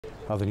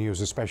Other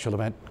news, a special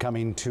event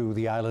coming to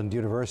the Island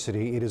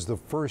University. It is the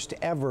first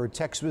ever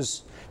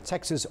Texas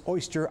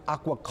Oyster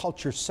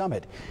Aquaculture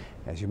Summit.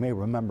 As you may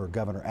remember,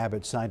 Governor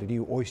Abbott signed a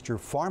new oyster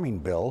farming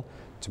bill.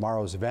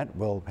 Tomorrow's event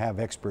will have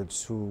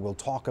experts who will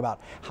talk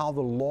about how the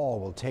law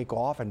will take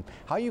off and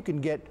how you can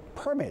get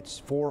permits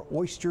for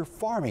oyster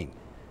farming.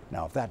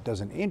 Now, if that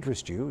doesn't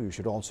interest you, you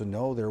should also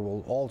know there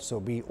will also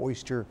be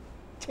oyster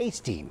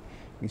tasting.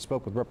 We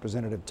spoke with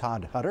Representative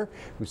Todd Hutter,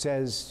 who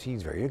says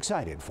he's very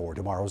excited for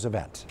tomorrow's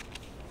event.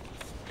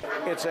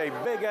 It's a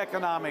big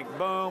economic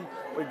boom.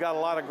 We've got a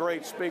lot of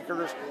great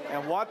speakers,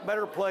 and what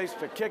better place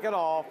to kick it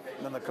off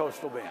than the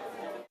Coastal Bend?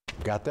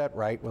 Got that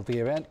right. Well, the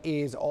event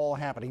is all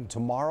happening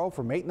tomorrow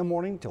from 8 in the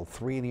morning till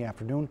 3 in the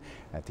afternoon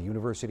at the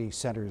University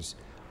Center's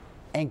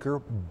Anchor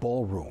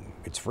Ballroom.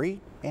 It's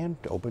free and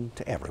open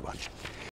to everyone.